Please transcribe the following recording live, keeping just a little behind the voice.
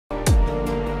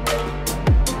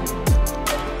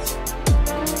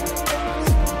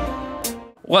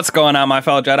What's going on, my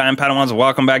fellow Jedi and Padawans?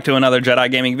 Welcome back to another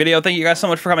Jedi gaming video. Thank you guys so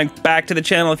much for coming back to the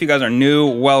channel. If you guys are new,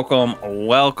 welcome,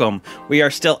 welcome. We are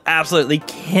still absolutely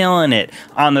killing it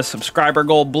on the subscriber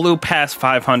goal. Blew past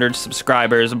 500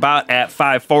 subscribers, about at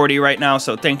 540 right now.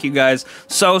 So thank you guys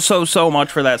so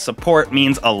much for that support.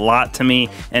 Means a lot to me.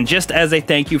 And just as a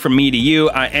thank you from me to you,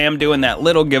 I am doing that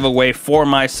little giveaway for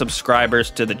my subscribers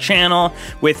to the channel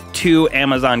with 2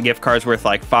 Amazon gift cards worth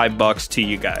like $5 to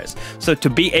you guys. So to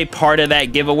be a part of that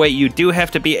giveaway, you do have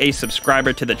to be a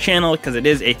subscriber to the channel because it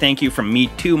is a thank you from me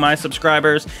to my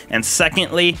subscribers. And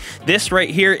secondly, this right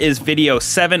here is video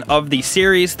 7 of the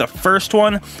series. The first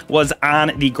one was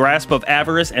on the grasp of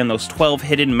avarice and those 12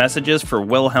 hidden messages for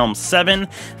Wilhelm 7.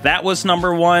 That was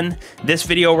number 1. This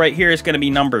video right here is going to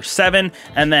be number 7.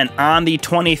 And then on the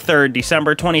 23rd,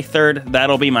 December 23rd,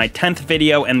 that'll be my 10th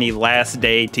video and the last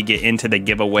day to get into the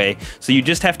giveaway. So you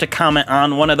just have to comment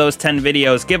on one of those 10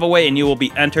 videos giveaway and you will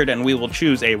be entered, and we will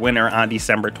choose a winner on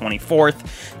December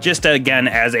 24th, just again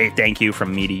as a thank you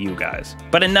from me to you guys.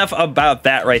 But enough about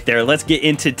that right there. Let's get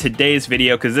into today's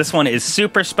video because this one is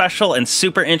super special and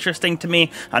super interesting to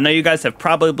me. I know you guys have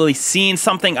probably seen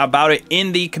something about it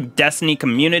in the Destiny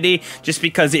community just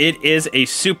because it is a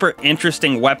super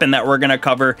interesting weapon that we're going to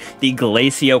cover, the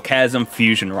Glacioclasm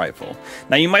Fusion Rifle.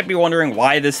 Now you might be wondering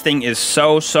why this thing is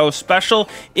so special.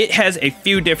 It has a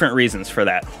few different reasons for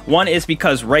that. One is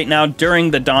because right now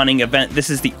during the Dawning event, this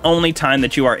is the only time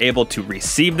that you are able to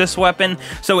receive this weapon,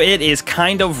 so it is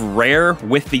kind of rare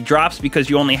with the drops because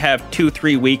you only have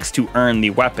 2-3 weeks to earn the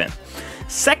weapon.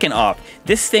 Second off,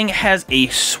 this thing has a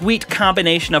sweet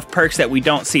combination of perks that we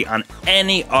don't see on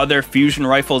any other fusion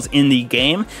rifles in the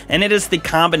game, and it is the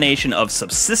combination of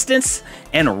Subsistence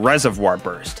and Reservoir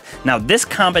Burst. Now this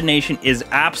combination is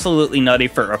absolutely nutty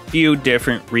for a few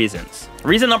different reasons.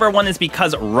 Reason number 1 is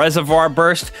because Reservoir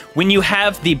Burst, when you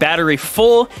have the battery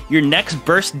full, your next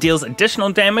burst deals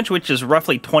additional damage, which is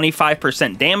roughly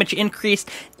 25% damage increase,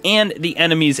 and the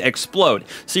enemies explode.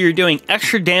 So you're doing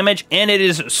extra damage, and it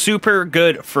is super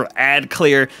good for ad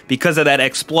clear. Because of that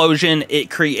explosion,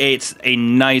 it creates a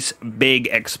nice big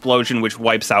explosion, which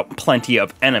wipes out plenty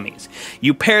of enemies.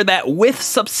 You pair that with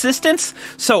Subsistence,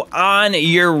 so on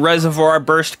your Reservoir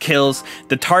Burst kills,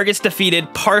 the target's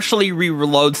defeated partially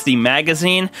reloads the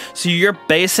magazine, so you're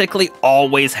basically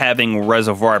always having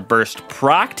Reservoir Burst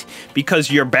procced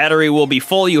because your battery will be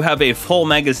full, you have a full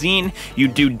magazine, you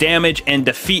do damage and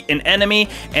defeat an enemy,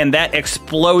 and that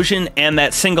explosion and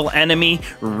that single enemy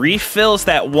refills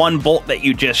that one bolt that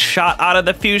you just shot out of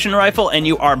the fusion rifle, and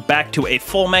you are back to a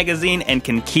full magazine and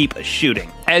can keep shooting.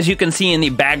 As you can see in the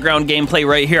background gameplay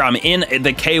right here, I'm in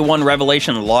the K1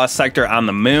 Revelation Lost Sector on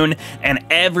the moon, and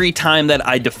every time that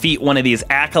I defeat one of these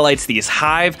acolytes, these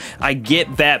hive, I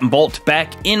get that bolt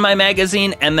back in my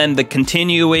magazine, and then the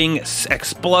continuing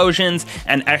explosions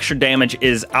and extra damage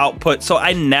is output, so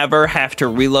I never have to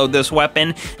reload this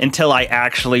weapon until I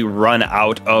actually run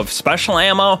out of special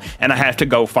ammo and I have to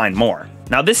go find more.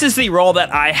 Now this is the roll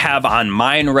that I have on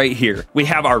mine right here. We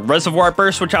have our Reservoir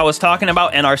Burst, which I was talking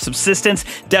about, and our Subsistence,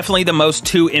 definitely the most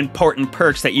 2 important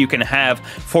perks that you can have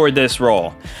for this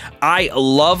roll. I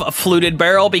love a fluted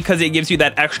barrel because it gives you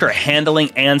that extra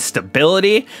handling and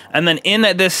stability. And then in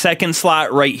this second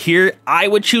slot right here, I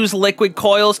would choose liquid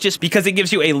coils just because it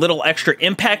gives you a little extra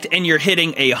impact and you're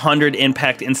hitting 100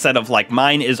 impact instead of like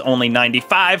mine is only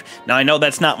 95. Now I know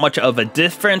that's not much of a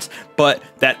difference, but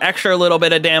that extra little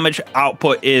bit of damage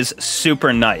output is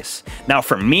super nice. Now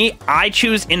for me, I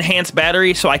choose enhanced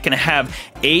battery so I can have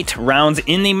 8 rounds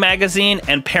in the magazine,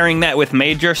 and pairing that with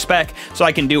major spec so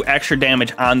I can do extra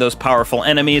damage on those powerful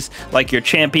enemies like your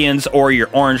champions or your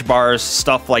orange bars,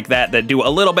 stuff like that do a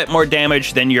little bit more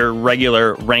damage than your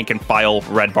regular rank and file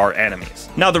red bar enemies.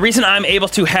 Now the reason I'm able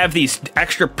to have these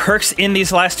extra perks in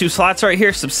these last 2 slots right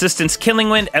here, Subsistence Killing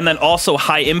Wind and then also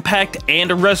High Impact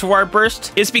and Reservoir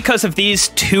Burst, is because of these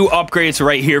 2 upgrades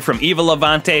right here from Eva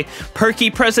Levante,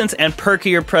 Perky Presence and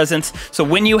Perkier Presence. So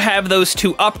when you have those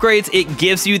 2 upgrades, it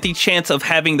gives you the chance of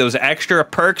having those extra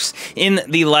perks in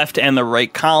the left and the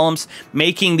right columns,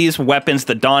 making these weapons,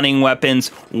 the Dawning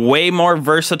weapons, way more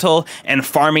versatile. And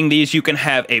farming these, you can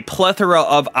have a plethora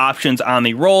of options on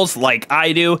the rolls like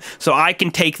I do. So I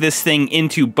can take this thing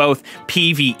into both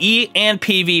PvE and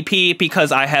PvP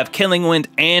because I have Killing Wind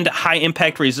and High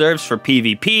Impact reserves for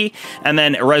PvP, and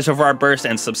then Reservoir Burst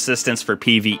and Subsistence for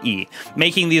PvE,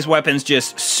 making these weapons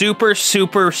just super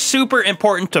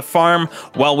important to farm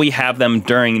while we have them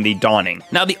during the dawning.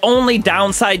 Now, the only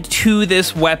downside to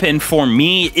this weapon for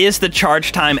me is the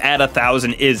charge time at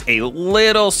 1000 is a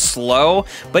little slow,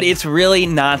 but it's really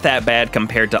not that bad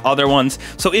compared to other ones.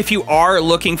 So if you are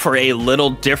looking for a little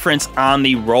difference on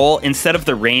the roll, instead of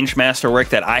the range masterwork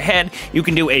that I had, you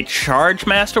can do a charge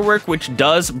masterwork, which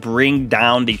does bring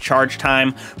down the charge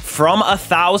time from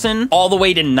 1000 all the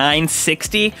way to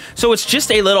 960. So it's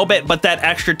just a little bit, but that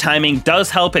extra timing does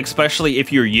help, especially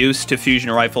if you're used to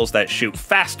fusion rifles that shoot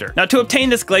faster. Now, to obtain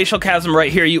this Glacioclasm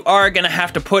right here, you are gonna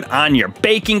have to put on your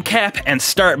baking cap and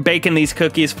start baking these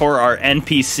cookies for our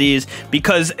NPCs,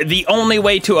 because the only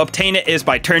way to obtain it is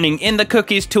by turning in the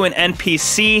cookies to an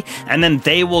NPC, and then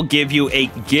they will give you a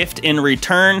gift in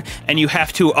return, and you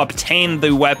have to obtain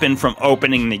the weapon from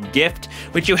opening the gift,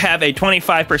 which you have a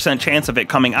 25% chance of it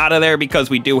coming out of there, because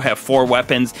we do have 4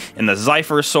 weapons in the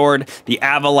Zephyr Sword, the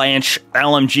Avalanche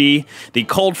LMG, the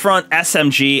Cold Front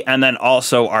SMG, and then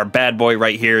also our bad boy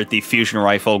right here, the Fusion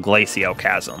Rifle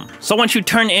Glacioclasm. So once you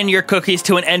turn in your cookies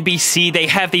to an NPC, they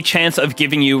have the chance of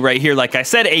giving you right here, like I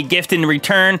said, a gift in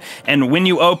return, and when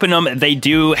you open them, they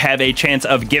do have a chance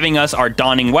of giving us our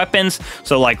dawning weapons.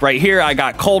 So like right here, I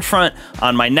got Cold Front.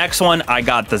 On my next one, I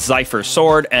got the Zephyr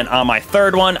Sword, and on my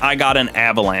third one, I got an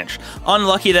Avalanche.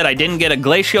 Unlucky that I didn't get a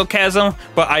Glacioclasm,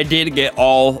 but I did get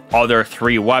all other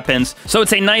 3 weapons. So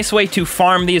it's a nice way to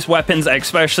farm these weapons,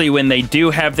 especially when they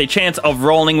do have the chance of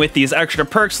rolling with these extra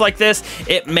perks like this.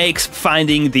 It makes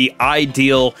finding the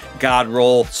ideal God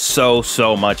roll so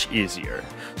much easier.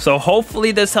 So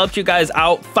hopefully this helped you guys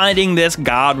out finding this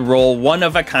God roll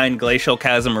one-of-a-kind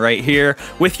Glacioclasm right here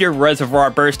with your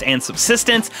Reservoir Burst and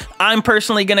Subsistence. I'm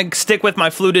personally going to stick with my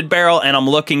Fluted Barrel, and I'm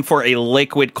looking for a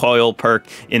Liquid Coil perk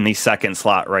in the second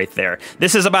slot right there.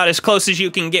 This is about as close as you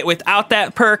can get without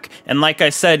that perk, and like I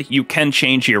said, you can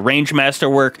change your Range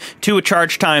Masterwork to a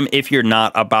charge time if you're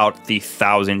not about the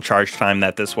 1000 charge time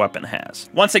that this weapon has.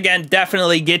 Once again,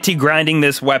 definitely get to grinding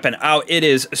this weapon out. It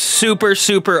is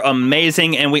super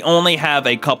amazing, and we only have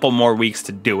a couple more weeks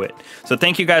to do it. So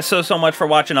thank you guys so much for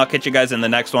watching. I'll catch you guys in the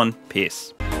next one.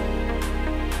 Peace.